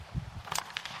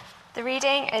The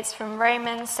reading is from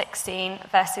Romans 16,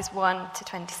 verses 1 to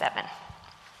 27.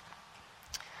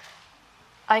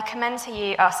 I commend to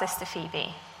you our sister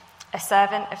Phoebe, a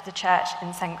servant of the church in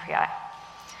Cenchreae.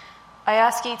 I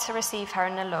ask you to receive her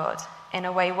in the Lord in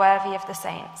a way worthy of the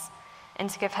saints, and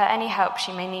to give her any help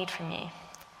she may need from you,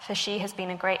 for she has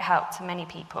been a great help to many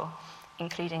people,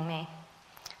 including me.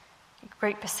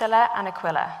 Greet Priscilla and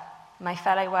Aquila, my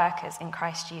fellow workers in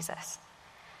Christ Jesus.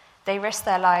 They risked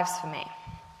their lives for me.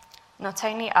 Not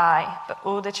only I, but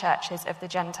all the churches of the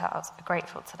Gentiles are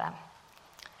grateful to them.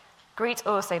 Greet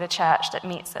also the church that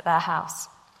meets at their house.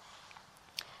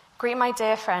 Greet my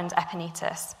dear friend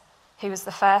Epaenetus, who was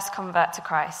the first convert to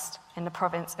Christ in the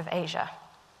province of Asia.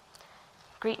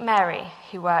 Greet Mary,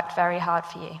 who worked very hard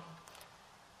for you.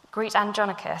 Greet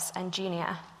Andronicus and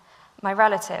Junia, my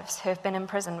relatives who have been in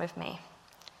prison with me.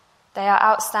 They are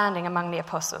outstanding among the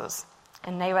apostles,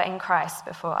 and they were in Christ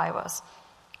before I was.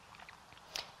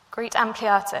 Greet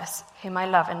Ampliatus, whom I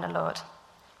love in the Lord.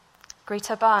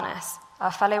 Greet Urbanus, our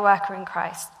fellow worker in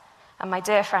Christ, and my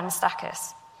dear friend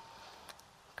Stachys.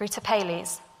 Greet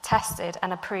Apelles, tested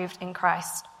and approved in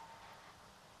Christ.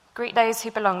 Greet those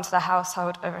who belong to the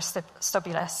household of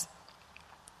Aristobulus.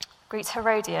 Greet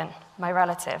Herodion, my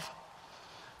relative.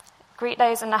 Greet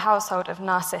those in the household of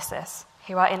Narcissus,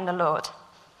 who are in the Lord.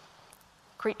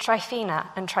 Greet Tryphena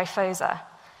and Tryphosa,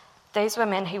 those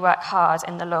women who work hard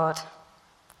in the Lord.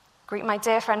 Greet my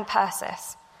dear friend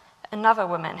Persis, another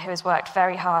woman who has worked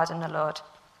very hard in the Lord.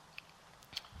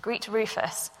 Greet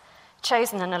Rufus,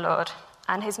 chosen in the Lord,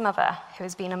 and his mother, who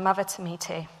has been a mother to me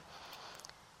too.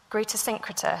 Greet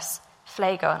Asyncritus,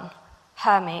 Phlegon,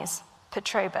 Hermes,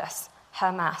 Patrobus,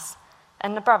 Hermas,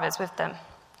 and the brothers with them.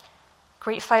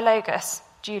 Greet Philologus,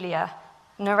 Julia,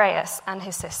 Nereus and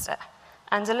his sister,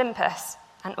 and Olympus,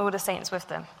 and all the saints with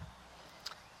them.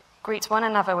 Greet one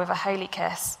another with a holy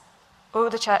kiss. All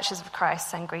the churches of Christ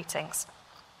send greetings.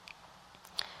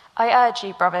 I urge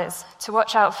you, brothers, to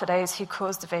watch out for those who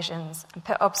cause divisions and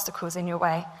put obstacles in your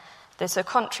way that are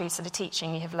contrary to the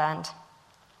teaching you have learned.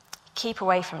 Keep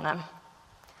away from them.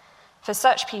 For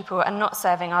such people are not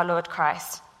serving our Lord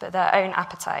Christ, but their own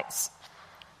appetites.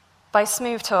 By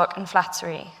smooth talk and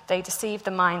flattery, they deceive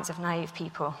the minds of naive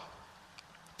people.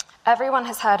 Everyone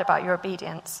has heard about your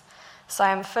obedience, so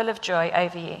I am full of joy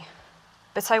over you.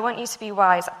 But I want you to be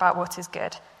wise about what is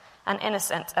good and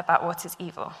innocent about what is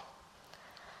evil.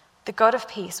 The God of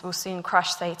peace will soon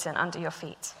crush Satan under your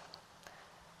feet.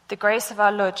 The grace of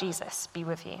our Lord Jesus be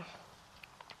with you.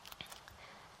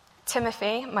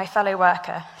 Timothy, my fellow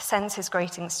worker, sends his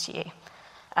greetings to you,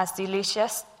 as do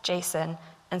Lucius, Jason,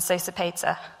 and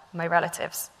Sosipater, my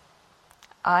relatives.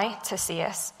 I,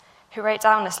 Tysius, who wrote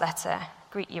down this letter,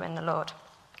 greet you in the Lord.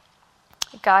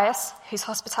 Gaius, whose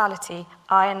hospitality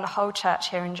I and the whole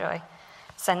church here enjoy,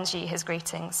 sends you his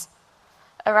greetings.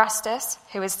 Erastus,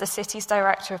 who is the city's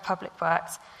director of public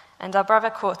works, and our brother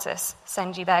Quartus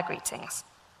send you their greetings.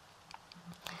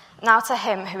 Now to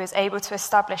him who is able to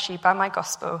establish you by my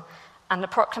gospel and the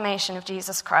proclamation of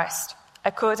Jesus Christ,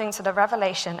 according to the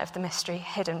revelation of the mystery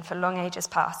hidden for long ages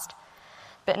past,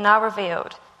 but now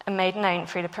revealed and made known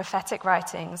through the prophetic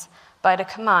writings by the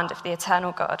command of the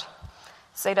eternal God,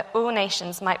 so that all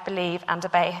nations might believe and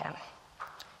obey him.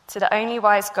 To the only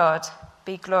wise God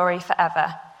be glory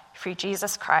forever, through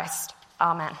Jesus Christ.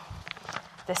 Amen.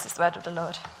 This is the word of the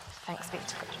Lord. Thanks be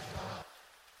to God.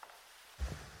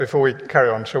 Before we carry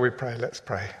on, shall we pray? Let's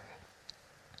pray.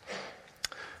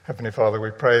 Heavenly Father,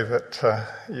 we pray that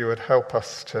you would help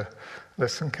us to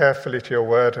listen carefully to your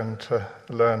word and to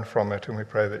learn from it, and we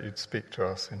pray that you'd speak to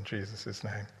us in Jesus'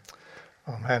 name.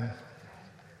 Amen.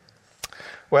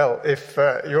 Well, if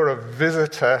you're a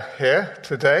visitor here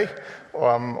today,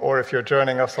 or if you're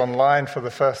joining us online for the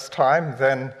first time,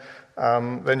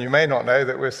 then you may not know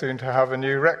that we're soon to have a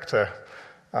new rector.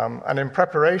 And in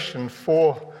preparation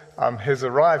for his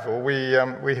arrival, we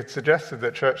had suggested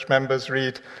that church members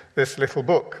read this little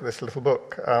book,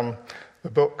 the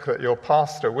book that your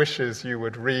pastor wishes you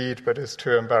would read but is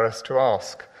too embarrassed to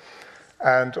ask.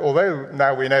 And although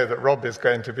now we know that Rob is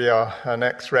going to be our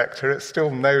next rector, it's still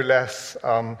no less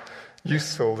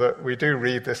useful that we do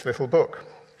read this little book.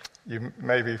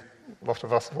 Maybe a lot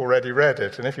of us have already read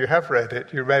it, and if you have read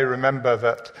it, you may remember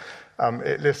that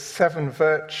it lists 7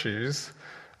 virtues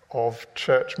of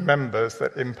church members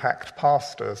that impact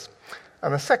pastors.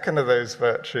 And the second of those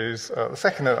virtues, the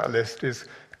second of that list, is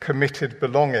committed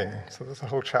belonging. So there's a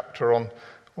whole chapter on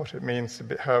what it means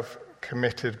to have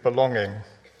committed belonging.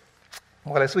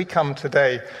 Well, as we come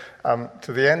today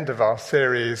to the end of our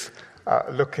series,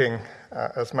 looking,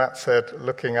 as Matt said,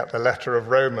 looking at the letter of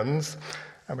Romans,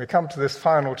 and we come to this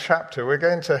final chapter, we're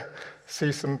going to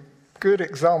see some good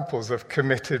examples of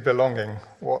committed belonging,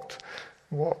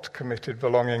 what committed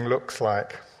belonging looks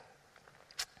like.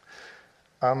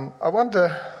 I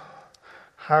wonder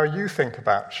how you think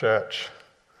about church.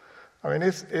 I mean,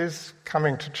 is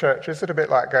coming to church, is it a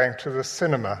bit like going to the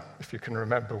cinema, if you can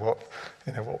remember what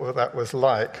that was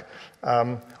like,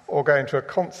 or going to a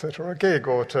concert or a gig,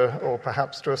 or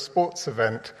perhaps to a sports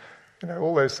event?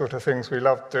 All those sort of things we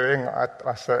love doing.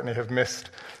 I certainly have missed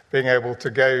being able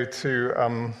to go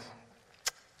to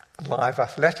live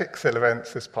athletics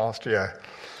events this past year.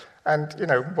 And,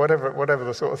 whatever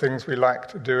the sort of things we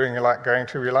liked doing, we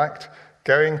liked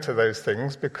going to those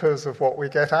things because of what we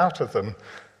get out of them.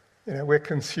 We're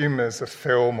consumers of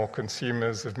film or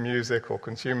consumers of music or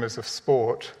consumers of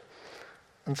sport.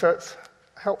 And so it's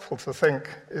helpful to think,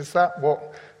 is that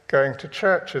what going to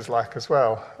church is like as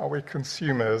well? Are we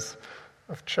consumers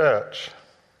of church?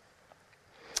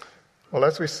 Well,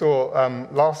 as we saw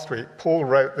last week, Paul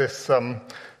wrote this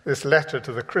letter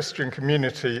to the Christian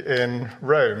community in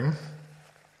Rome,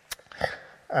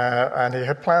 and he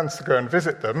had plans to go and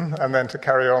visit them and then to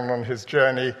carry on his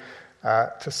journey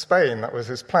to Spain. That was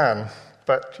his plan.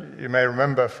 But you may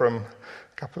remember from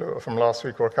last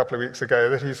week or a couple of weeks ago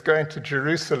that he's going to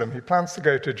Jerusalem. He plans to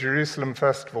go to Jerusalem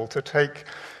first of all to take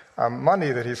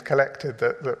money that he's collected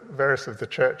that various of the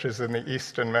churches in the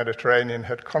Eastern Mediterranean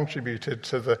had contributed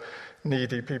to the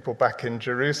needy people back in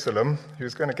Jerusalem. He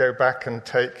was going to go back and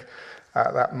take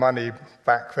that money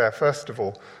back there first of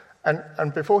all.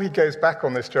 And before he goes back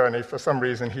on this journey, for some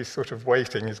reason he's sort of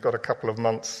waiting. He's got a couple of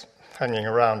months hanging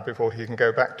around before he can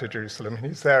go back to Jerusalem.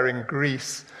 He's there in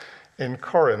Greece, in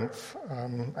Corinth.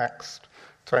 Acts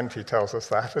 20 tells us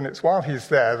that. And it's while he's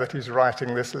there that he's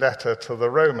writing this letter to the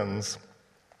Romans.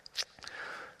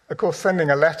 Of course, sending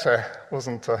a letter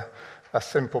wasn't a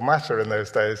simple matter in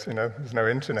those days. There's no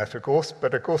internet, of course,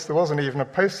 but of course there wasn't even a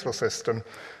postal system.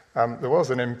 There was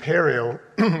the imperial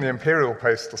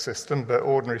postal system, but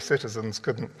ordinary citizens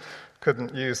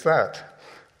couldn't use that.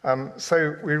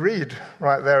 So we read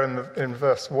right there in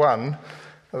verse 1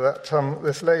 that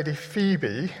this lady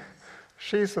Phoebe,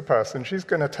 she's the person, she's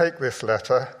going to take this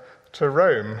letter to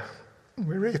Rome.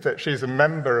 We read that she's a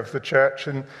member of the church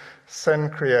in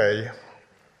Cenchreae.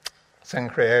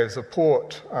 Cenchreae is a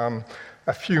port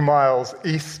a few miles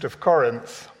east of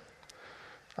Corinth.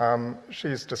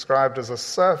 She's described as a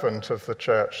servant of the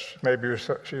church. Maybe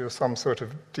she was some sort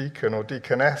of deacon or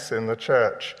deaconess in the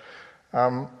church.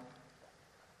 And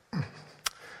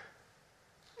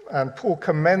Paul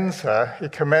commends her. He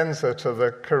commends her to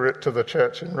the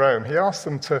church in Rome. He asks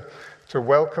them to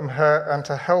welcome her and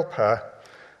to help her.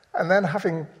 And then,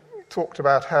 having talked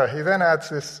about her, he then adds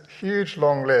this huge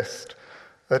long list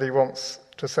that he wants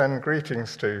to send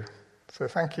greetings to. So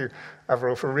thank you,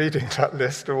 Avril, for reading that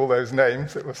list of all those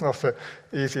names. It was not the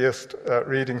easiest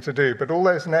reading to do. But all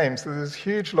those names, there's this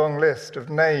huge long list of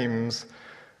names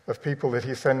of people that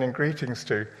he's sending greetings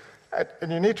to.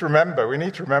 And we need to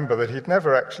remember that he'd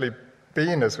never actually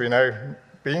been, as we know,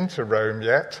 been to Rome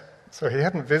yet. So he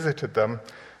hadn't visited them.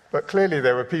 But clearly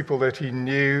there were people that he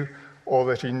knew or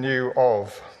that he knew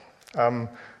of.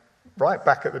 Right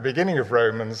back at the beginning of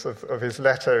Romans, of his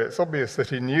letter, it's obvious that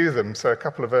he knew them. So a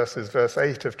couple of verses, verse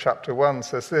 8 of chapter 1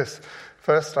 says this: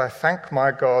 "First I thank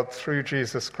my God through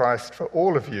Jesus Christ for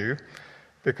all of you,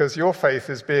 because your faith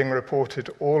is being reported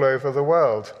all over the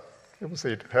world."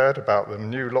 Obviously he'd heard about them,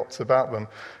 knew lots about them.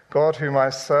 "God, whom I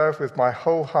serve with my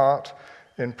whole heart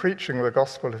in preaching the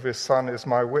gospel of his Son, is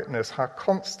my witness, how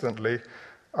constantly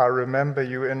I remember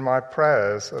you in my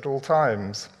prayers at all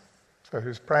times." So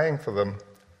who's praying for them?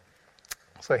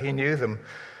 So he knew them,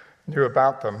 knew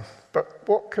about them. But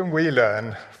what can we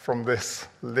learn from this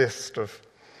list of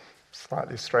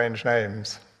slightly strange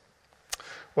names?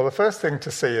 Well, the first thing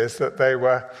to see is that they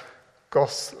were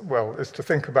is to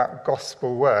think about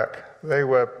gospel work.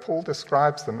 Paul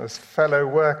describes them as fellow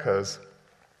workers.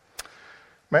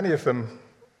 Many of them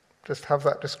just have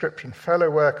that description,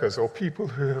 fellow workers, or people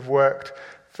who have worked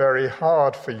very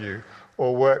hard for you,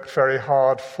 or worked very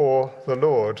hard for the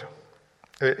Lord,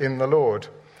 in the Lord.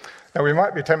 Now, we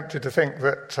might be tempted to think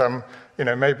that,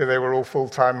 maybe they were all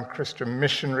full-time Christian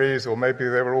missionaries, or maybe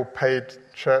they were all paid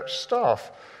church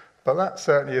staff. But that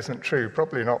certainly isn't true,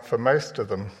 probably not for most of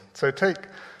them. So take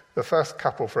the first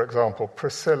couple, for example,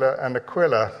 Priscilla and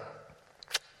Aquila.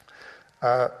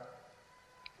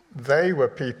 They were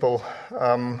people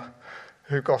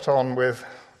who got on with,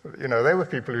 they were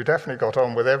people who definitely got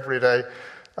on with everyday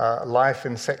life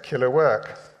in secular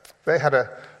work. They had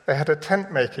a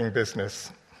tent-making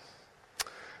business.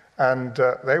 And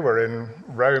they were in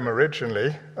Rome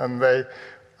originally, and they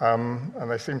and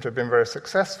they seem to have been very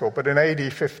successful. But in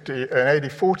AD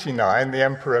 49, the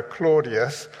Emperor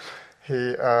Claudius,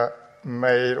 he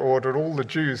ordered all the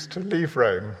Jews to leave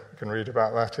Rome. You can read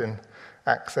about that in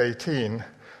Acts 18.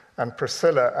 And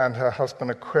Priscilla and her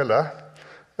husband Aquila,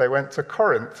 they went to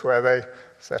Corinth, where they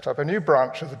set up a new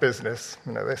branch of the business.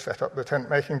 They set up the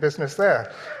tent-making business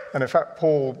there. And in fact,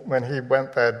 Paul, when he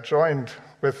went there, joined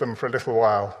with them for a little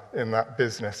while in that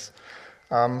business.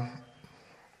 And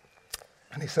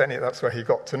he said that's where he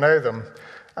got to know them.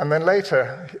 And then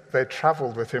later, they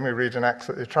travelled with him. We read in Acts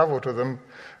that they travelled with them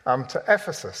to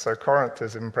Ephesus. So Corinth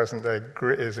is in present-day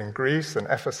is in Greece, and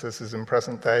Ephesus is in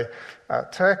present-day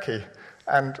Turkey.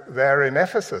 And there in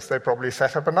Ephesus, they probably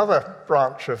set up another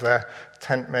branch of their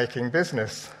tent-making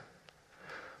business.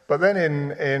 But then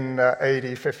in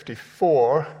AD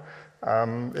 54,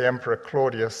 the Emperor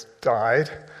Claudius died,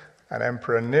 and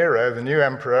Emperor Nero, the new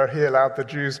emperor, he allowed the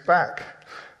Jews back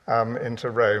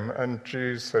into Rome, and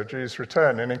Jews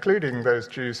returned, and including those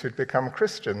Jews who'd become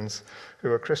Christians, who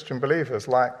were Christian believers,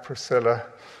 like Priscilla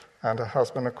and her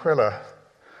husband Aquila.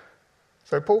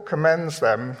 So Paul commends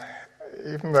them,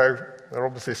 even though they're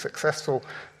obviously successful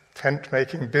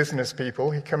tent-making business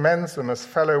people, he commends them as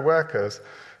fellow workers,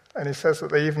 and he says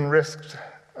that they even risked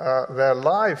their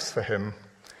lives for him.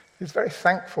 He's very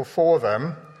thankful for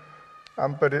them,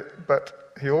 but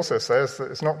he also says that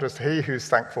it's not just he who's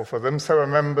thankful for them, so are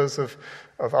members of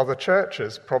other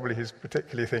churches. Probably he's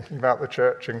particularly thinking about the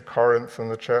church in Corinth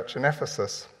and the church in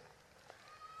Ephesus.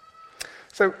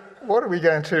 So what are we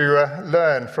going to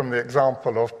learn from the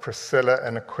example of Priscilla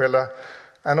and Aquila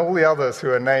and all the others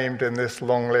who are named in this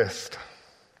long list?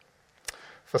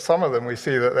 For some of them, we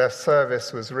see that their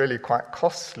service was really quite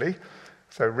costly,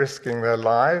 so risking their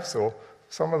lives, or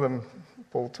some of them,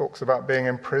 Paul talks about being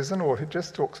in prison, or he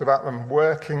just talks about them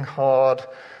working hard,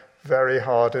 very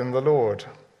hard in the Lord.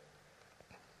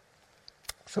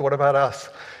 So what about us?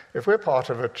 If we're part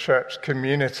of a church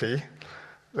community,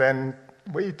 then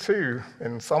we too,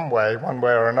 in some way, one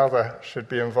way or another, should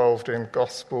be involved in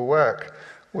gospel work.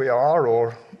 We are,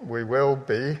 or we will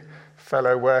be,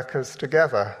 fellow workers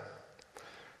together,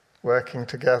 working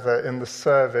together in the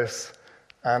service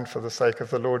and for the sake of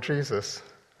the Lord Jesus.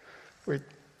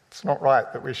 It's not right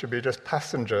that we should be just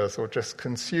passengers or just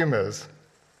consumers.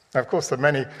 Now, of course, there are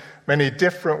many, many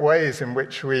different ways in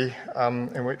which we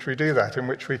do that, in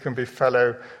which we can be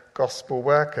fellow gospel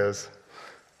workers.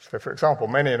 So, for example,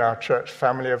 many in our church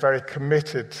family are very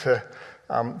committed to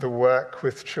the work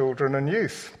with children and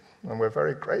youth. And we're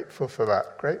very grateful for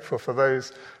that, grateful for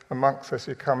those amongst us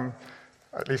who come,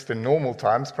 at least in normal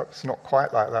times, perhaps not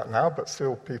quite like that now, but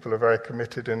still people are very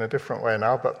committed in a different way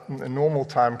now, but in normal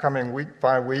time, coming week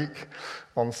by week,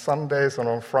 on Sundays and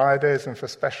on Fridays and for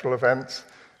special events,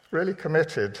 really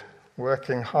committed,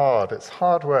 working hard. It's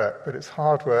hard work, but it's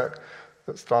hard work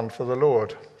that's done for the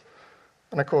Lord.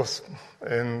 And of course,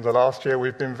 in the last year,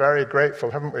 we've been very grateful,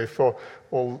 haven't we, for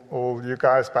all you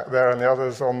guys back there and the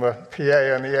others on the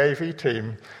PA and the AV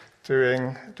team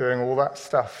doing all that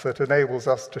stuff that enables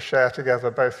us to share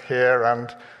together both here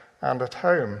and at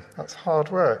home. That's hard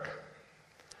work.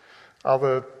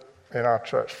 Other in our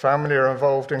church family are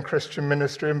involved in Christian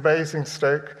ministry in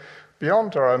Basingstoke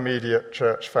beyond our immediate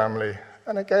church family.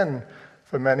 And again,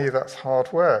 for many, that's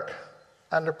hard work.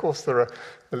 And of course, the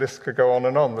list could go on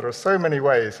and on. There are so many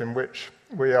ways in which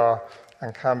we are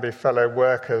and can be fellow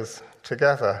workers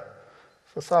together.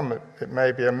 For some, it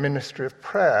may be a ministry of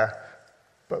prayer,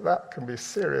 but that can be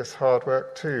serious hard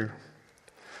work too.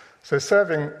 So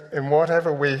serving in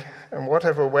whatever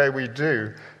way we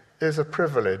do is a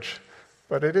privilege,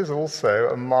 but it is also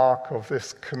a mark of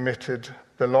this committed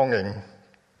belonging.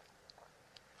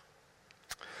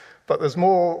 But there's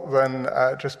more than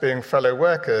just being fellow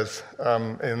workers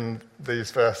in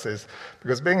these verses,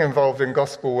 because being involved in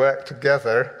gospel work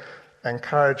together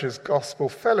encourages gospel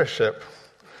fellowship.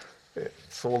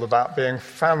 It's all about being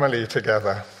family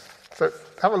together. So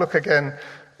have a look again,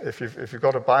 if you've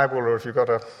got a Bible or if you've got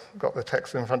the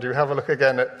text in front of you, have a look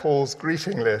again at Paul's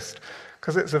greeting list,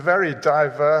 because it's a very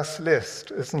diverse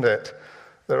list, isn't it?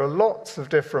 There are lots of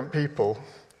different people,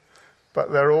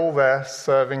 but they're all there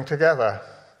serving together.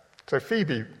 So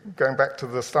Phoebe, going back to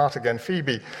the start again,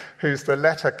 Phoebe, who's the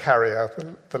letter carrier,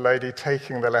 the lady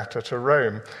taking the letter to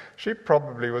Rome, she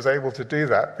probably was able to do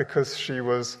that because she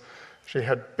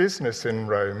had business in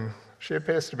Rome. She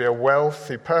appears to be a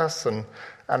wealthy person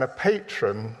and a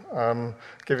patron,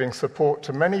 giving support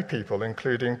to many people,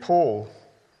 including Paul.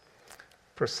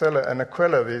 Priscilla and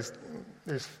Aquila,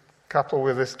 these couple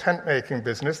with this tent-making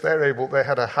business, they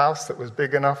had a house that was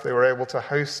big enough, they were able to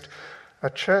host a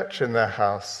church in their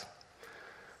house.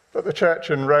 But the church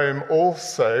in Rome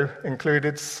also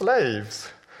included slaves,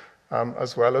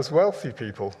 as well as wealthy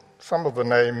people. Some of the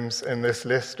names in this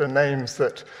list are names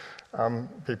that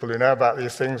people who know about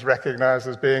these things recognize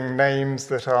as being names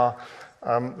that are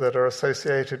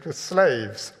associated with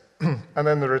slaves. And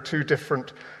then there are two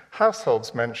different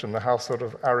households mentioned, the household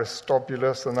of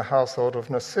Aristobulus and the household of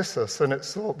Narcissus, and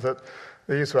it's thought that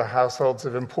these were households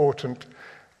of important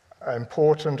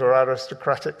or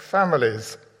aristocratic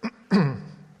families.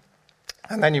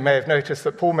 And then you may have noticed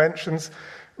that Paul mentions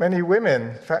many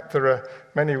women. In fact, there are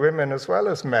many women as well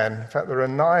as men. In fact, there are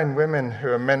 9 women who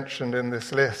are mentioned in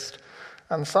this list,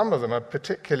 and some of them are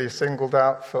particularly singled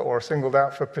out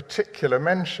for particular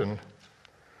mention.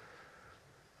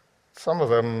 Some of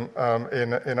them,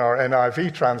 in our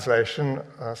NIV translation,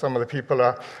 some of the people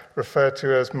are referred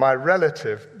to as my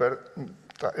relative, but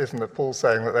that isn't that Paul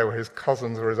saying that they were his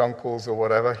cousins or his uncles or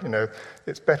whatever.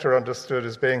 It's better understood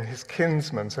as being his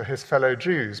kinsmen, so his fellow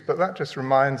Jews. But that just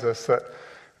reminds us that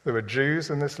there were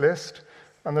Jews in this list,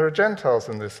 and there are Gentiles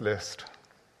in this list.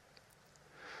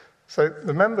 So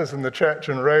the members in the church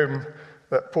in Rome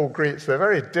that Paul greets, they're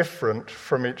very different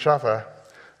from each other,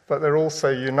 but they're also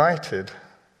united.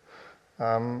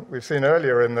 We've seen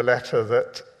earlier in the letter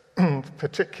that,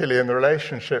 particularly in the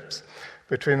relationships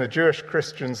between the Jewish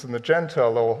Christians and the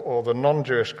Gentile or the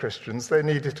non-Jewish Christians, they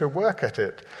needed to work at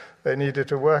it. They needed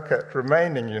to work at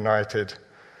remaining united.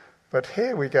 But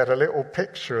here we get a little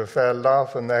picture of their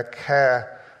love and their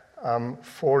care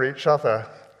for each other,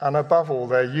 and above all,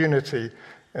 their unity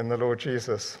in the Lord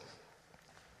Jesus.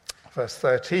 Verse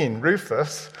 13,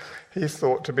 Rufus, he's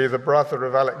thought to be the brother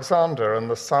of Alexander and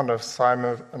the son of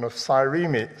Simon of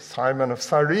Cyrene. So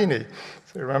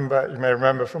you may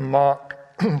remember from Mark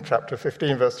chapter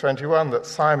 15, verse 21, that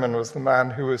Simon was the man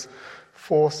who was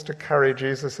forced to carry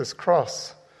Jesus'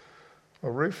 cross.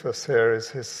 Well, Rufus here is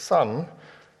his son,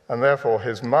 and therefore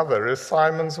his mother is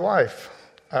Simon's wife.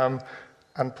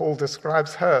 And Paul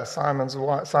describes her, Simon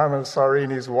of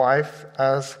Cyrene's wife,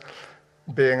 as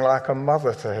being like a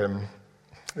mother to him.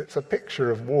 It's a picture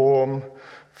of warm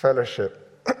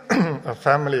fellowship, a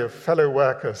family of fellow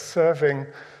workers serving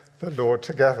the Lord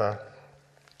together.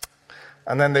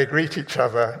 And then they greet each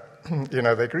other,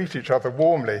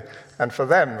 warmly. And for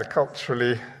them, the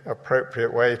culturally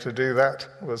appropriate way to do that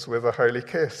was with a holy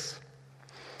kiss.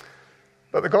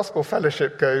 But the gospel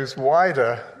fellowship goes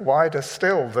wider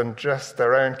still than just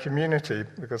their own community,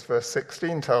 because verse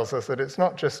 16 tells us that it's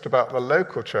not just about the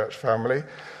local church family,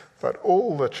 but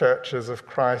all the churches of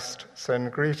Christ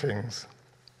send greetings.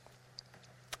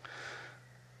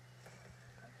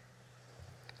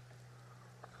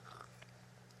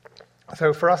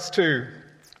 So for us too,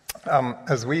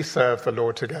 as we serve the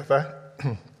Lord together,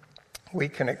 we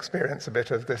can experience a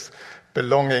bit of this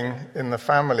belonging in the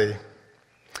family.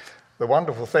 The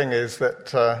wonderful thing is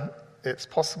that it's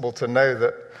possible to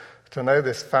know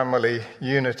this family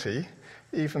unity,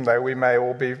 even though we may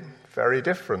all be very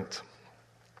different,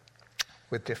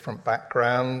 with different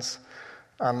backgrounds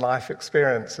and life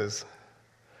experiences.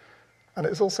 And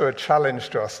it's also a challenge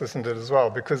to us, isn't it, as well?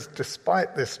 Because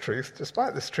despite this truth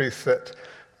that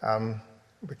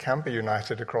we can be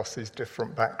united across these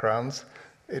different backgrounds,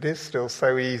 it is still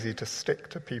so easy to stick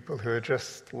to people who are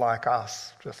just like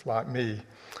us, just like me,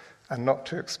 and not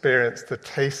to experience the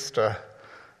taster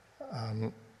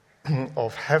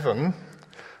of heaven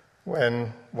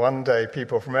when one day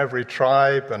people from every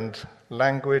tribe and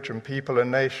language and people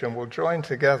and nation will join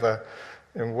together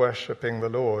in worshipping the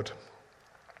Lord.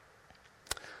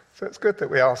 So it's good that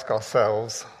we ask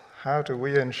ourselves, how do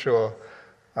we ensure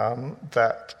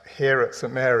that here at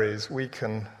St. Mary's we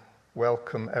can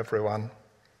welcome everyone?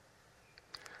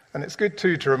 And it's good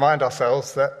too to remind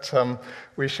ourselves that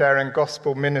we share in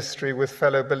gospel ministry with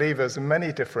fellow believers in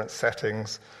many different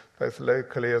settings, both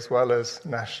locally as well as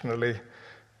nationally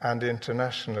and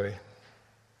internationally.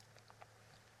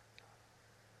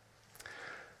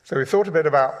 So we thought a bit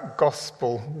about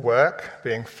gospel work,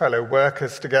 being fellow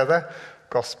workers together,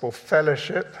 gospel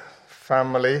fellowship,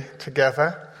 family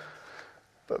together.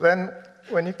 But then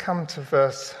when you come to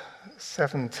verse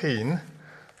 17,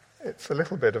 it's a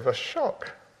little bit of a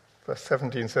shock. Verse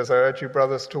 17 says, I urge you,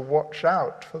 brothers, to watch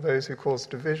out for those who cause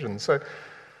division. So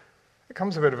it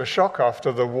comes a bit of a shock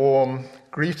after the warm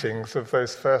greetings of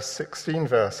those first 16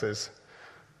 verses.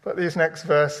 But these next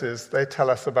verses, they tell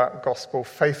us about gospel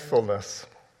faithfulness.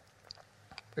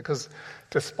 Because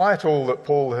despite all that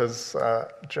Paul has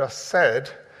just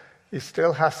said, he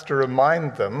still has to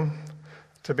remind them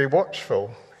to be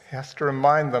watchful. He has to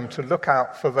remind them to look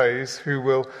out for those who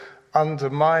will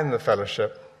undermine the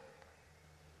fellowship.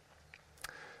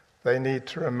 They need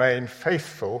to remain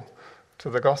faithful to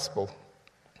the gospel.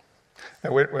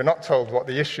 Now, we're not told what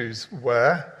the issues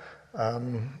were.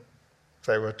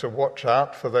 They were to watch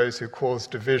out for those who cause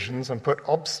divisions and put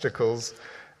obstacles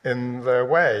in their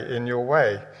way, in your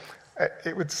way.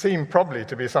 It would seem probably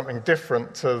to be something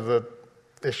different to the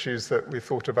issues that we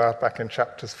thought about back in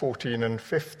chapters 14 and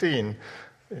 15,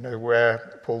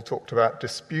 where Paul talked about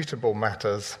disputable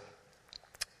matters.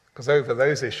 Because over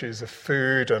those issues of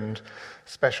food and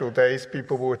special days,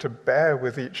 people were to bear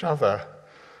with each other.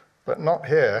 But not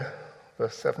here.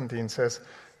 Verse 17 says,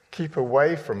 keep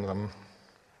away from them.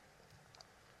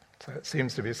 So it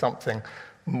seems to be something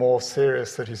more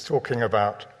serious that he's talking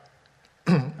about.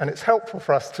 And it's helpful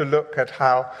for us to look at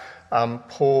how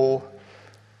Paul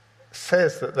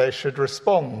says that they should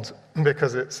respond,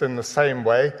 because it's in the same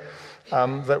way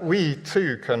that we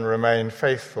too can remain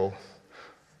faithful.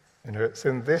 It's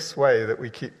in this way that we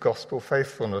keep gospel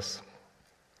faithfulness.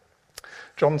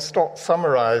 John Stott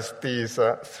summarized these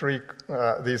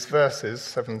verses,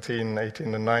 17,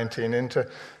 18, and 19,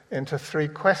 into three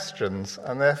questions.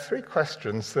 And they're three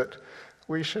questions that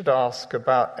we should ask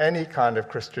about any kind of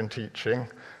Christian teaching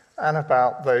and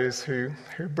about those who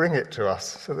bring it to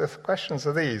us. So the questions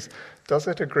are these. Does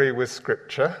it agree with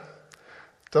Scripture?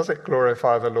 Does it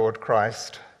glorify the Lord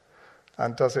Christ?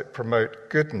 And does it promote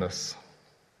goodness?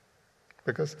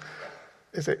 Because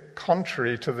is it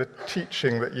contrary to the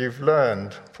teaching that you've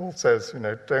learned? Paul says,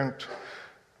 don't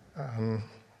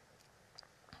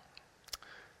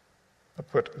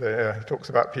he talks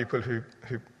about people who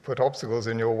put obstacles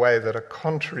in your way that are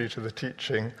contrary to the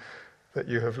teaching that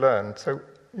you have learned. So,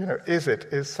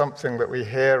 is something that we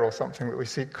hear or something that we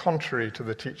see contrary to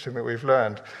the teaching that we've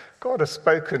learned? God has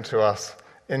spoken to us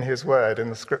in his word, in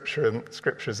the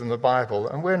scriptures in the Bible,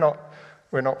 and we're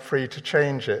not free to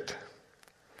change it.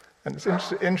 And it's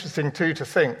interesting, too, to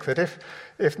think that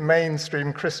if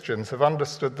mainstream Christians have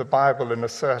understood the Bible in a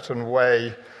certain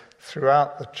way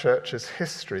throughout the church's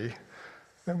history,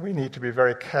 then we need to be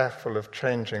very careful of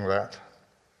changing that.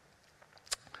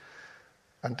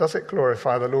 And does it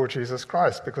glorify the Lord Jesus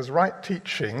Christ? Because right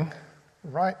teaching,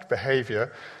 right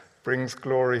behavior, brings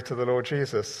glory to the Lord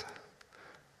Jesus.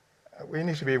 We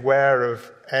need to be aware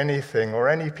of anything or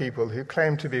any people who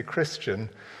claim to be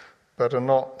Christian but are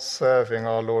not serving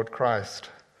our Lord Christ.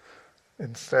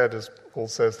 Instead, as Paul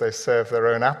says, they serve their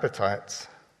own appetites.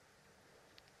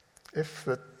 If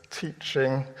the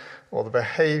teaching or the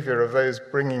behavior of those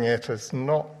bringing it is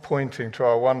not pointing to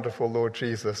our wonderful Lord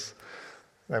Jesus,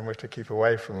 then we're to keep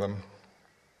away from them.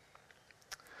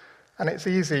 And it's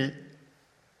easy,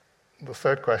 the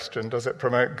third question, does it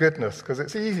promote goodness? Because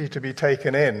it's easy to be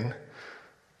taken in,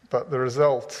 but the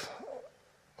result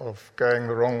of going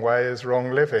the wrong way is wrong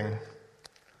living.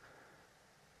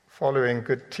 Following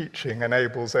good teaching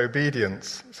enables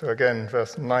obedience. So again,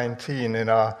 verse 19 in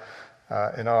our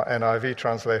NIV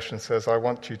translation says, I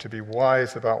want you to be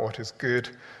wise about what is good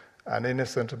and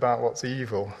innocent about what's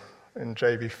evil. In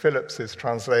J.B. Phillips's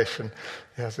translation,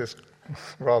 he has this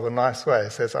rather nice way.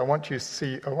 It says, I want to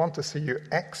see you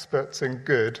experts in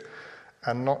good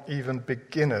and not even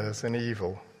beginners in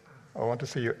evil. I want to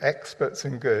see you experts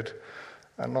in good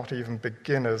and not even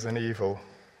beginners in evil.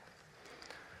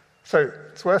 So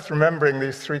it's worth remembering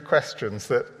these three questions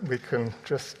that we can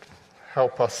just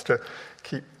help us to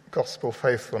keep gospel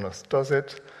faithfulness. Does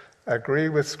it agree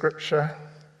with Scripture?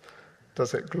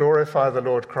 Does it glorify the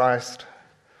Lord Christ?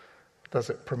 Does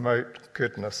it promote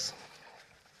goodness?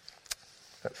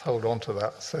 Let's hold on to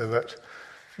that so that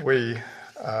we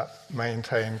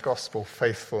maintain gospel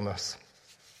faithfulness.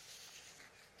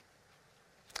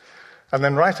 And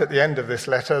then right at the end of this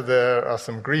letter, there are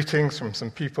some greetings from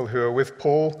some people who are with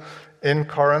Paul in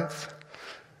Corinth.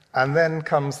 And then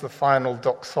comes the final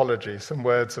doxology, some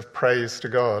words of praise to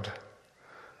God.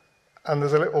 And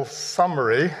there's a little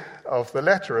summary of the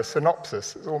letter, a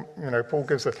synopsis. Paul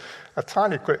gives a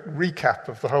tiny quick recap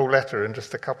of the whole letter in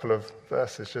just a couple of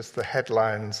verses, just the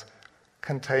headlines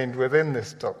contained within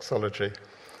this doxology.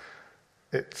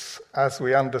 It's as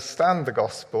we understand the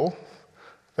gospel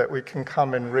that we can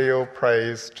come in real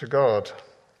praise to God.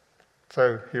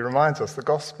 So he reminds us the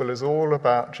gospel is all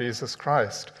about Jesus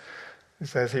Christ. He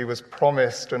says he was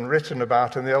promised and written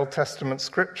about in the Old Testament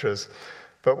scriptures,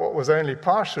 but what was only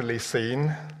partially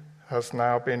seen has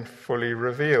now been fully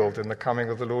revealed in the coming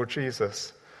of the Lord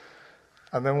Jesus.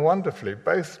 And then wonderfully,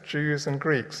 both Jews and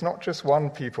Greeks, not just one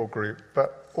people group,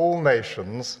 but all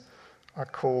nations are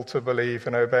called to believe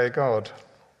and obey God.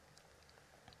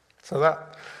 So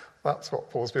that's what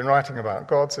Paul's been writing about.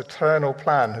 God's eternal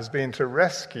plan has been to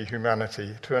rescue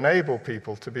humanity, to enable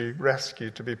people to be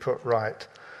rescued, to be put right.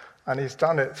 And he's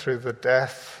done it through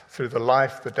the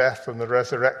life, the death, and the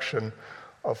resurrection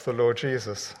of the Lord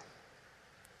Jesus.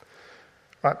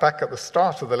 Right back at the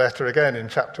start of the letter again in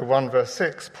chapter 1, verse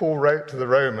 6, Paul wrote to the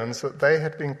Romans that they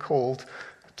had been called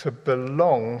to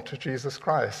belong to Jesus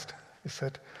Christ. He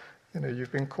said,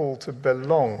 you've been called to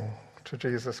belong to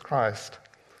Jesus Christ.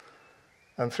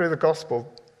 And through the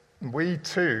gospel, we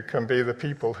too can be the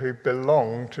people who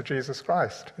belong to Jesus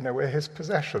Christ. We're his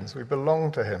possessions. We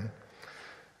belong to him.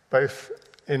 Both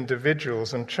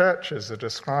individuals and churches are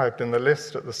described in the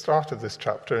list at the start of this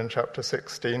chapter, in chapter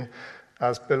 16,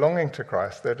 as belonging to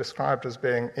Christ. They're described as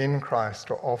being in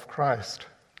Christ or of Christ.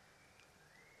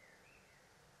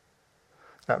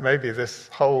 Now, maybe this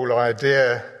whole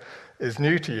idea is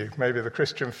new to you. Maybe the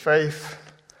Christian faith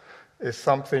is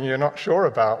something you're not sure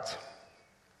about.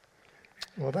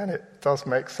 Well, then it does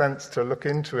make sense to look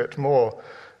into it more.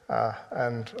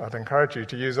 And I'd encourage you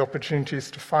to use opportunities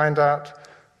to find out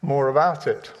more about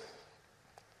it.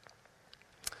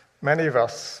 Many of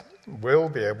us will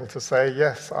be able to say,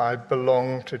 yes, I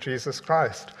belong to Jesus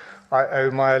Christ. I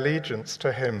owe my allegiance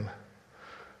to him.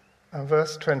 And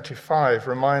verse 25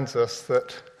 reminds us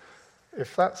that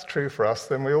if that's true for us,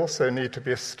 then we also need to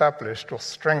be established or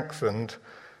strengthened.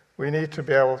 We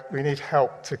need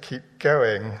help to keep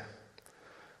going.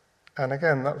 And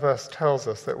again, that verse tells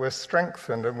us that we're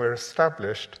strengthened and we're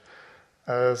established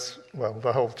as, well,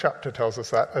 the whole chapter tells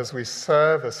us that, as we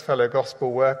serve as fellow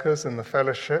gospel workers in the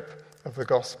fellowship of the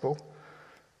gospel,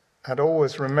 and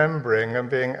always remembering and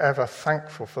being ever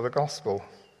thankful for the gospel,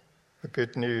 the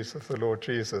good news of the Lord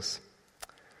Jesus.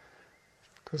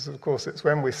 Because, of course, it's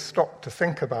when we stop to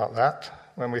think about that,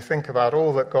 when we think about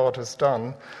all that God has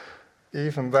done,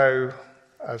 even though,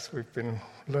 as we've been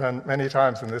learned many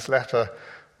times in this letter,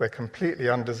 we're completely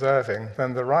undeserving,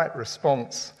 then the right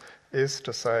response is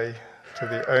to say to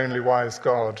the only wise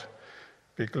God,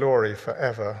 be glory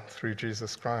forever through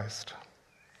Jesus Christ.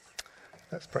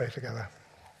 Let's pray together.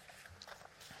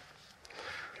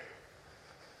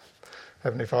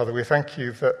 Heavenly Father, we thank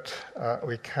you that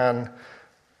we can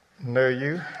know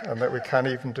you and that we can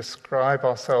even describe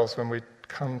ourselves when we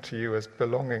come to you as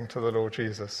belonging to the Lord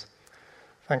Jesus.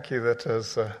 Thank you that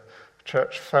as a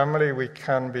church family we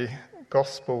can be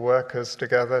gospel workers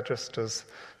together, just as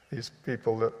these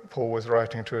people that Paul was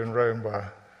writing to in Rome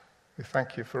were. We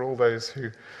thank you for all those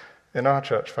who in our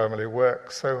church family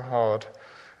work so hard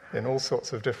in all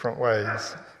sorts of different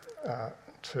ways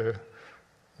to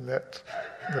let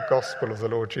the gospel of the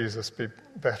Lord Jesus be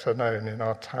better known in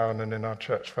our town and in our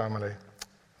church family.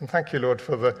 And thank you, Lord,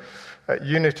 for the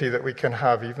unity that we can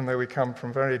have, even though we come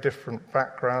from very different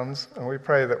backgrounds. And we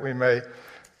pray that we may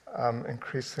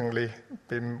increasingly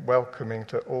be welcoming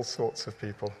to all sorts of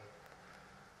people.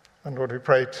 And Lord, we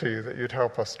pray too that you'd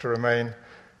help us to remain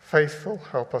faithful,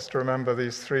 help us to remember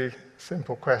these three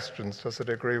simple questions. Does it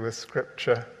agree with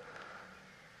Scripture?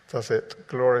 Does it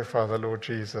glorify the Lord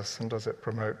Jesus? And does it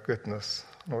promote goodness?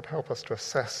 Lord, help us to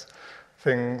assess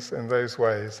things in those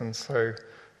ways and so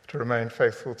to remain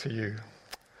faithful to you.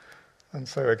 And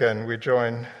so again, we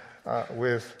join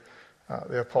with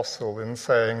the apostle in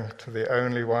saying to the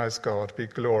only wise God, be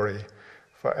glory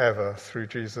forever through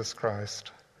Jesus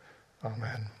Christ.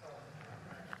 Amen.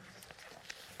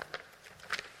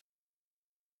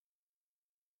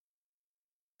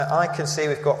 I can see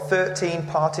we've got 14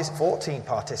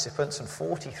 participants and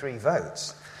 43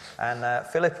 votes. And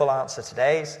Philip will answer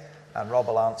today's, and Rob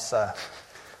will answer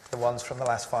the ones from the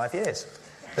last 5 years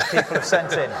that people have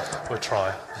sent in. We'll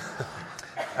try.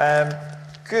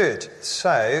 Good.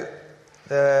 So,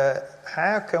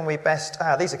 how can we best...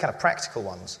 these are kind of practical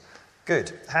ones.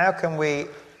 Good. How can we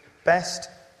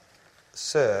best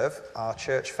serve our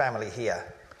church family here?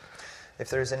 If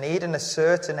there is a need in a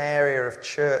certain area of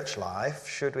church life,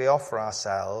 should we offer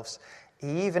ourselves,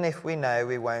 even if we know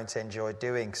we won't enjoy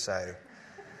doing so?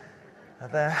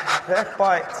 They're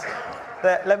quite...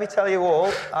 let me tell you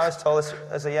all, I was told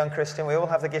as a young Christian, we all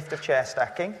have the gift of chair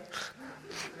stacking.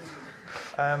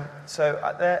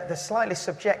 So they're slightly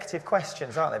subjective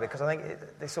questions, aren't they? Because I think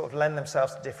they sort of lend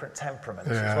themselves to different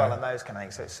temperaments as well, and those kind of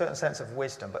things. So it's a certain sense of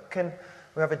wisdom. But can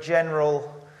we have a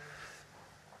general...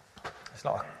 It's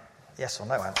not a yes or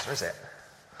no answer, is it?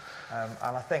 And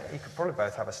I think you could probably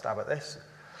both have a stab at this.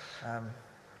 I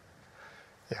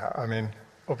mean,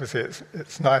 obviously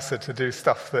it's nicer to do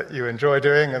stuff that you enjoy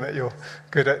doing and that you're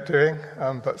good at doing,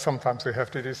 but sometimes we have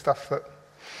to do stuff that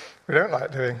we don't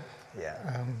like doing. Yeah.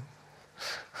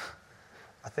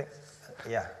 I think,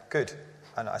 good.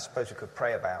 And I suppose we could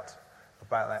pray about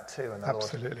that too, and the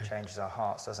Absolutely. Lord changes our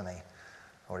hearts, doesn't he?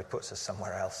 Or he puts us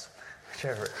somewhere else,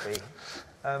 whichever it be.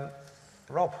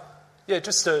 Rob? Yeah,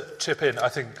 just to chip in, I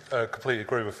think I completely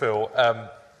agree with Phil.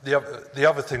 The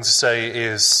other thing to say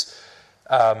is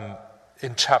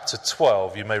in chapter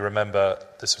 12, you may remember,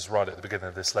 this was right at the beginning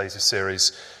of this latest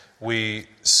series, we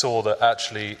saw that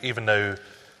actually, even though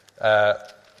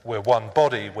we're one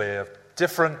body, we're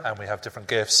different and we have different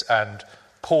gifts, and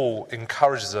Paul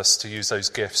encourages us to use those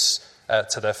gifts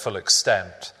to their full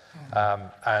extent.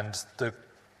 And the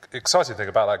exciting thing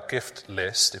about that gift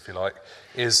list, if you like,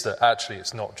 is that actually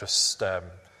it's not just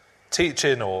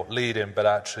teaching or leading, but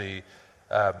actually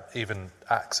even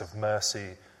acts of mercy,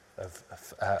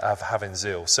 of having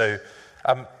zeal. So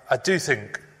I do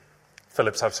think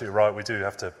Philip's absolutely right. We do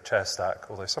have to chair stack,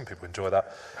 although some people enjoy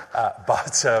that.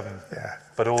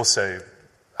 But also,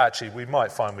 actually, we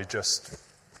might find we just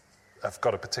have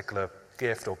got a particular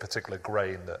gift or particular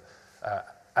grain that...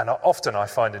 and often I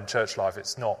find in church life,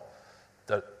 it's not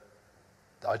that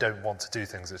I don't want to do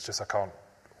things, it's just I can't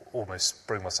almost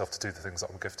bring myself to do the things that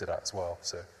I'm gifted at as well.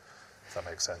 So, if that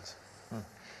makes sense.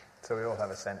 So we all have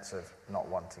a sense of not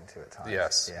wanting to at times.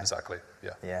 Yes, exactly.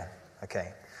 Yeah,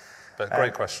 okay. But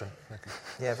great question. Thank you.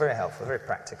 Yeah, very helpful, very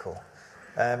practical.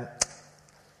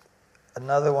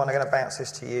 Another one, I'm going to bounce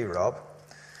this to you, Rob.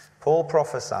 Paul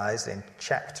prophesies in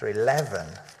chapter 11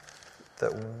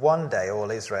 that one day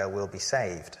all Israel will be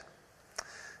saved.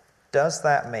 Does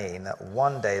that mean that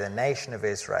one day the nation of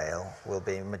Israel will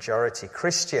be majority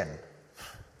Christian?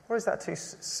 Or is that too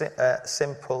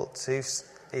simple?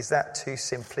 Is that too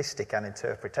simplistic an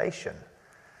interpretation?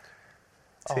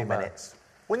 2 minutes.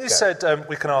 When you said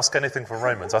we can ask anything from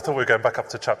Romans, I thought we were going back up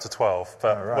to chapter 12,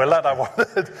 but we'll let that one.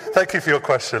 Thank you for your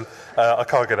question. I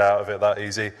can't get out of it that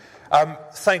easy.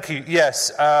 Thank you.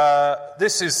 Yes,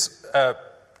 this is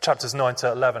chapters 9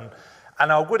 to 11,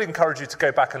 and I would encourage you to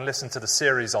go back and listen to the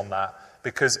series on that,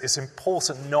 because it's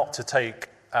important not to take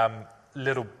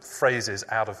little phrases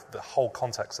out of the whole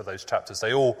context of those chapters.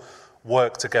 They all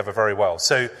work together very well.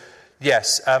 So,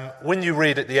 yes, when you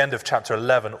read at the end of chapter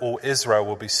 11, all Israel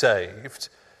will be saved,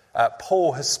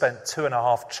 Paul has spent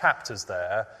 2.5 chapters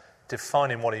there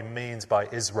defining what he means by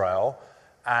Israel,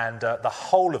 and the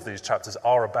whole of these chapters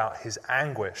are about his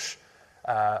anguish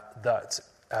that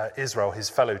Israel, his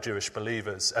fellow Jewish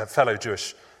believers, fellow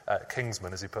Jewish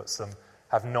kinsmen, as he puts them,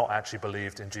 have not actually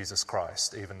believed in Jesus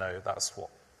Christ, even though that's what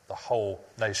the whole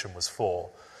nation was for.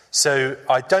 So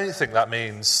I don't think that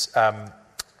means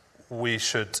we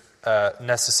should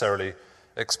necessarily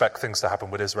expect things to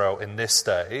happen with Israel in this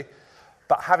day.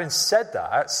 But having said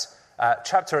that,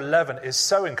 chapter 11 is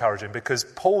so encouraging because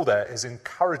Paul there is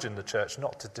encouraging the church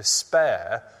not to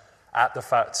despair at the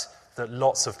fact that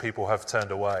lots of people have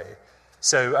turned away.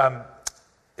 So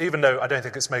even though I don't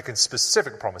think it's making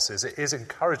specific promises, it is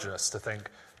encouraging us to think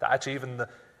that actually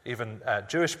even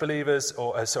Jewish believers,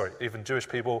 or even Jewish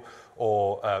people,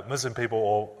 or Muslim people,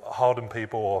 or hardened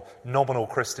people, or nominal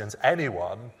Christians,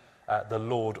 anyone, the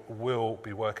Lord will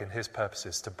be working his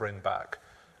purposes to bring back.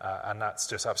 And that's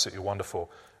just absolutely wonderful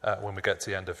when we get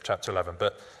to the end of chapter 11.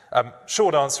 But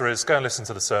short answer is go and listen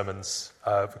to the sermons,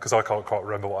 because I can't quite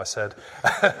remember what I said,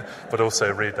 but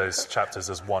also read those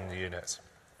chapters as one unit.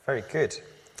 Very good.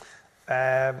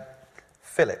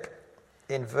 Philip.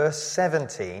 In verse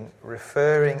 17,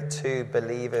 referring to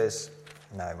believers...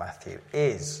 No, Matthew.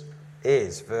 Is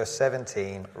verse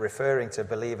 17 referring to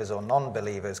believers or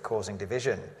non-believers causing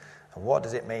division? And what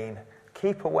does it mean?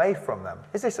 Keep away from them.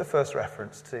 Is this a first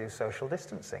reference to social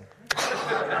distancing?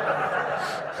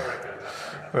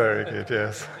 Very good,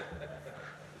 yes.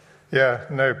 Yeah,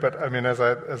 no, but I mean, as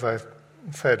I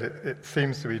said, it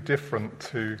seems to be different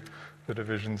to the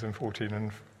divisions in 14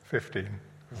 and 15.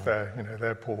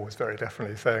 There Paul was very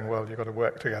definitely saying, well, you've got to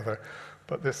work together.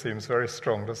 But this seems very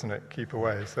strong, doesn't it? Keep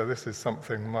away. So this is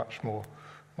something much more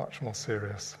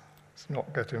serious. It's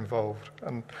not get involved.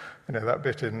 And that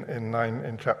bit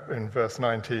in verse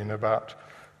 19 about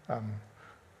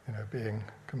being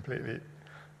completely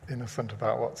innocent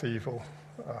about what's evil,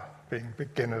 being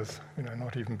beginners,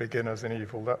 not even beginners in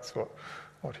evil. That's what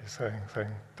he's saying.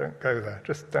 Don't go there.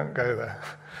 Just don't go there.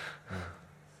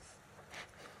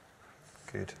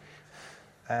 Good.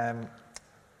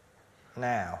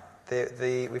 Now,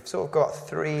 we've sort of got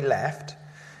 3 left,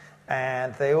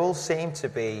 and they all seem to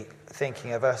be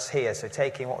thinking of us here, so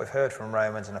taking what we've heard from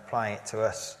Romans and applying it to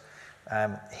us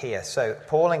here. So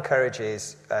Paul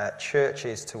encourages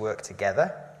churches to work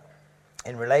together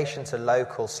in relation to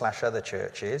local/other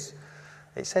churches.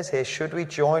 It says here, should we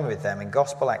join with them in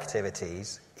gospel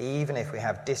activities, even if we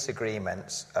have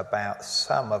disagreements about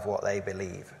some of what they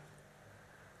believe?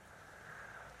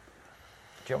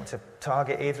 Do you want me to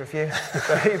target either of you?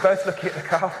 You're both looking at the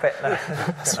carpet now.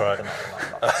 That's right.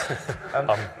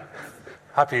 I'm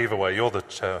happy either way. You're the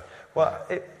chair. Well,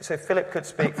 so Philip could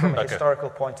speak from a historical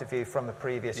point of view from the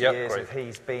previous years great. if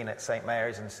he's been at St.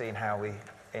 Mary's and seen how we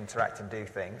interact and do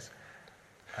things.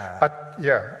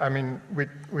 I mean,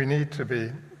 we need to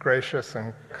be gracious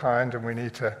and kind, and we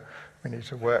need to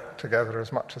work together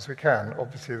as much as we can.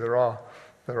 Obviously, there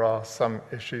are some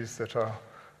issues that are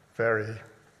very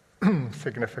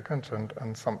significant,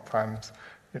 and sometimes,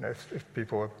 if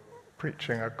people are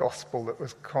preaching a gospel that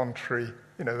was contrary,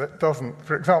 that doesn't,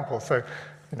 for example, so,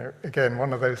 again,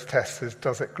 one of those tests is,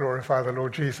 does it glorify the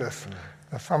Lord Jesus?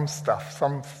 Now, some stuff,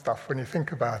 when you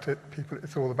think about it,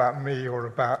 it's all about me or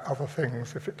about other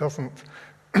things. If it doesn't,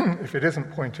 if it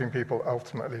isn't pointing people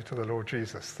ultimately to the Lord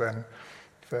Jesus, then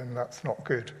that's not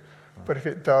good. But if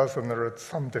it does, and there are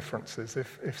some differences,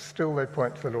 if still they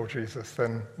point to the Lord Jesus,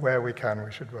 then where we can,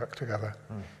 we should work together.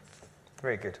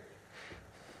 Very good.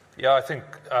 Yeah, I think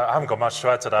I haven't got much to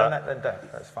add to that. Then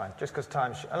don't. That's fine. Just because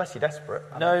unless you're desperate.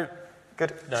 No.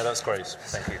 Good. No, that's great.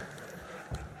 Thank you.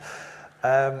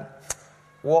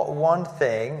 What one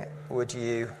thing would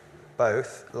you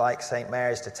both like St.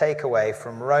 Mary's to take away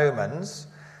from Romans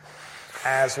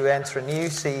as we enter a new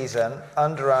season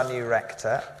under our new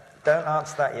rector? Don't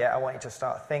answer that yet. I want you to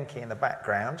start thinking in the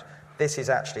background. This is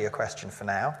actually a question for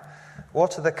now.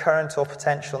 What are the current or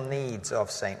potential needs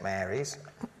of St. Mary's?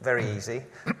 Very easy.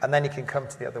 And then you can come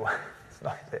to the other one. It's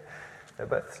not a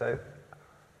bit. So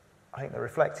I think the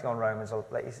reflecting on Romans, I'll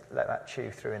let that chew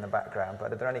through in the background.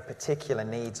 But are there any particular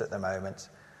needs at the moment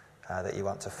that you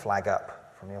want to flag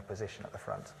up from your position at the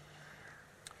front?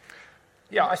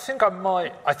 Yeah, I think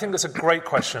it's a great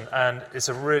question, and it's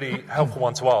a really helpful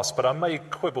one to ask, but I may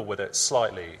quibble with it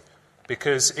slightly,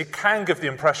 because it can give the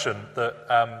impression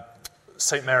that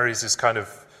St. Mary's is kind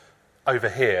of over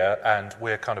here, and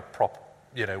we're kind of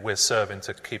we're serving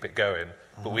to keep it going.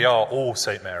 But we are all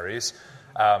St. Mary's,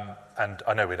 and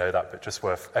I know we know that, but just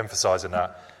worth emphasising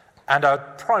that. And our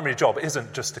primary job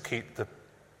isn't just to keep the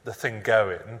thing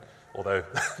going, although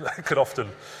that could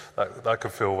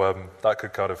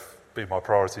kind of be my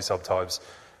priority sometimes.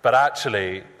 But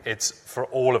actually, it's for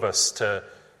all of us to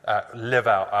live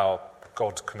out our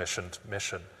God-commissioned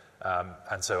mission.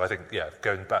 And so I think,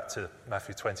 going back to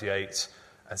Matthew 28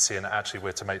 and seeing that actually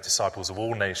we're to make disciples of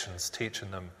all nations,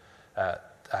 teaching them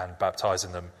and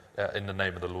baptizing them in the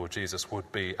name of the Lord Jesus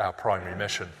would be our primary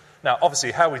mission. Now,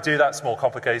 obviously, how we do that's more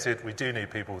complicated. We do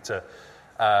need people to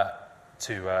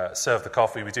serve the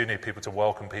coffee. We do need people to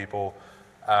welcome people.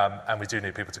 And we do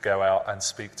need people to go out and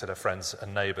speak to their friends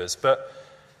and neighbours. But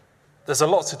there's a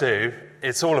lot to do.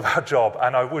 It's all of our job.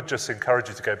 And I would just encourage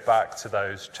you to go back to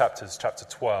those chapters, chapter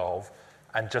 12,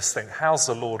 and just think, how's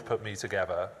the Lord put me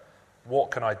together?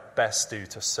 What can I best do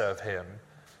to serve him?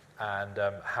 And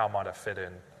how might I fit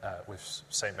in with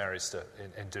St. Mary's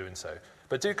in doing so?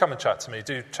 But do come and chat to me.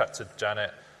 Do chat to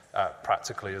Janet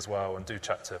practically as well. And do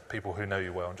chat to people who know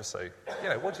you well and just say,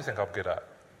 what do you think I'm good at?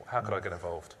 How could I get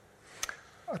involved?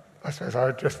 I suppose I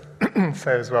would just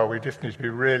say as well, we just need to be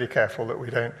really careful that we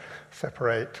don't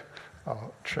separate our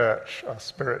church, our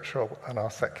spiritual, and our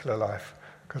secular life,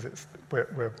 because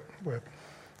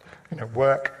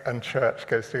work and church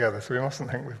goes together. So we mustn't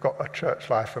think we've got a church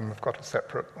life and we've got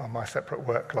my separate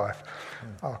work life.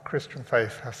 Our Christian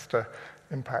faith has to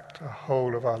impact the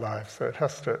whole of our lives. So it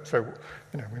has to. So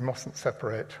we mustn't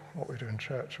separate what we do in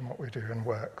church and what we do in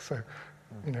work. So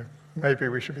maybe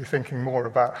we should be thinking more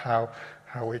about how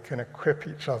we can equip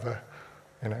each other,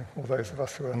 all those of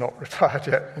us who are not retired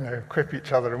yet, equip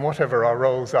each other in whatever our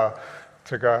roles are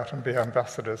to go out and be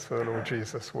ambassadors for the Lord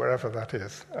Jesus, wherever that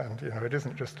is. And, it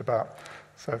isn't just about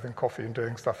serving coffee and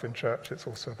doing stuff in church, it's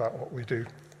also about what we do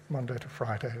Monday to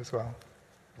Friday as well.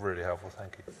 Really helpful,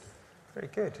 thank you. Very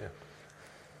good. Yeah.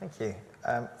 Thank you.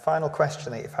 Final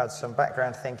question that you've had some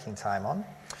background thinking time on.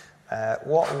 Of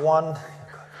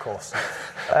course.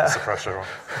 That's the pressure on.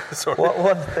 Sorry. What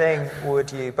one thing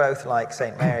would you both like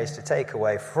St. Mary's to take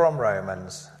away from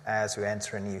Romans as we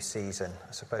enter a new season?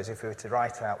 I suppose if we were to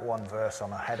write out one verse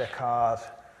on a header card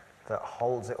that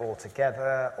holds it all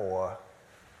together, or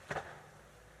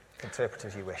interpret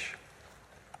as you wish.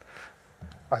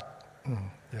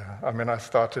 I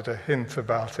started to hint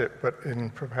about it, but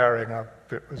in preparing, I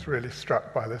was really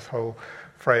struck by this whole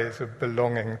phrase of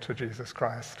belonging to Jesus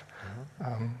Christ.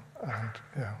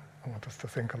 I want us to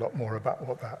think a lot more about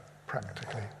what that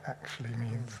practically actually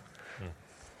means.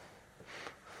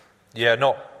 Yeah,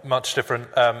 not much different.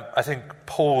 I think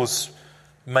Paul's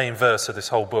main verse of this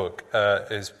whole book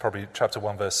is probably chapter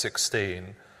 1, verse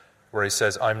 16, where he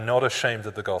says, "I'm not ashamed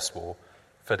of the gospel,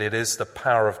 for it is the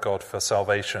power of God for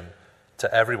salvation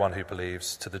to everyone who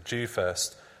believes, to the Jew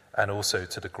first, and also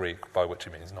to the Greek," by which he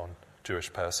means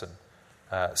non-Jewish person.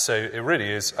 So it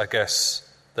really is, I guess,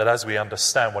 that as we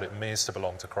understand what it means to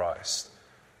belong to Christ,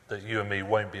 that you and me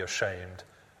won't be ashamed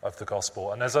of the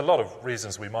gospel. And there's a lot of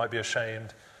reasons we might be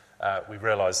ashamed. We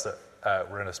realise that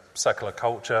we're in a secular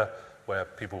culture where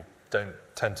people don't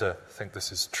tend to think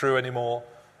this is true anymore.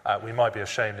 We might be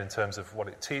ashamed in terms of what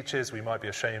it teaches. We might be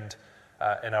ashamed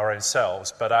in our own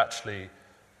selves. But actually,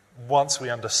 once we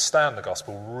understand the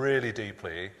gospel really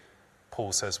deeply,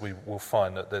 Paul says we will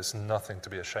find that there's nothing to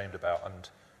be ashamed about. And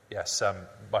yes,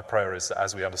 my prayer is that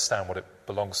as we understand what it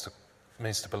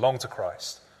means to belong to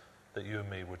Christ, that you and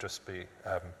me will just be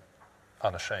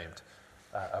unashamed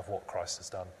of what Christ has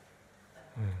done.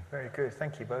 Very good.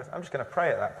 Thank you both. I'm just going to pray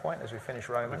at that point as we finish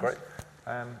Romans. Great.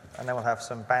 And then we'll have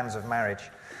some bands of marriage.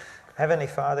 Heavenly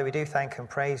Father, we do thank and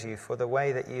praise you for the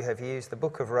way that you have used the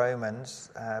book of Romans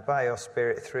by your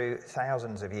Spirit through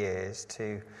thousands of years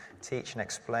to teach and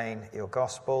explain your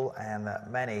gospel, and that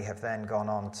many have then gone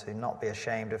on to not be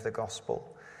ashamed of the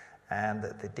gospel, and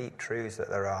that the deep truths that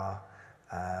there are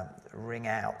ring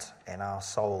out in our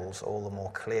souls all the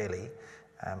more clearly.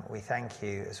 We thank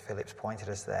you, as Philip's pointed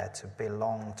us there, to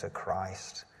belong to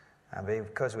Christ. And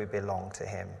because we belong to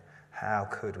him, how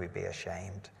could we be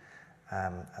ashamed?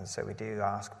 And so we do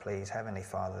ask, please, Heavenly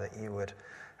Father, that you would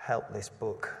help this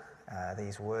book,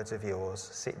 these words of yours,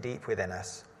 sit deep within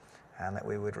us, and that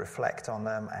we would reflect on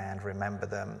them and remember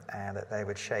them, and that they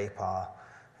would shape our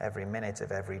every minute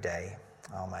of every day.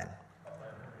 Amen.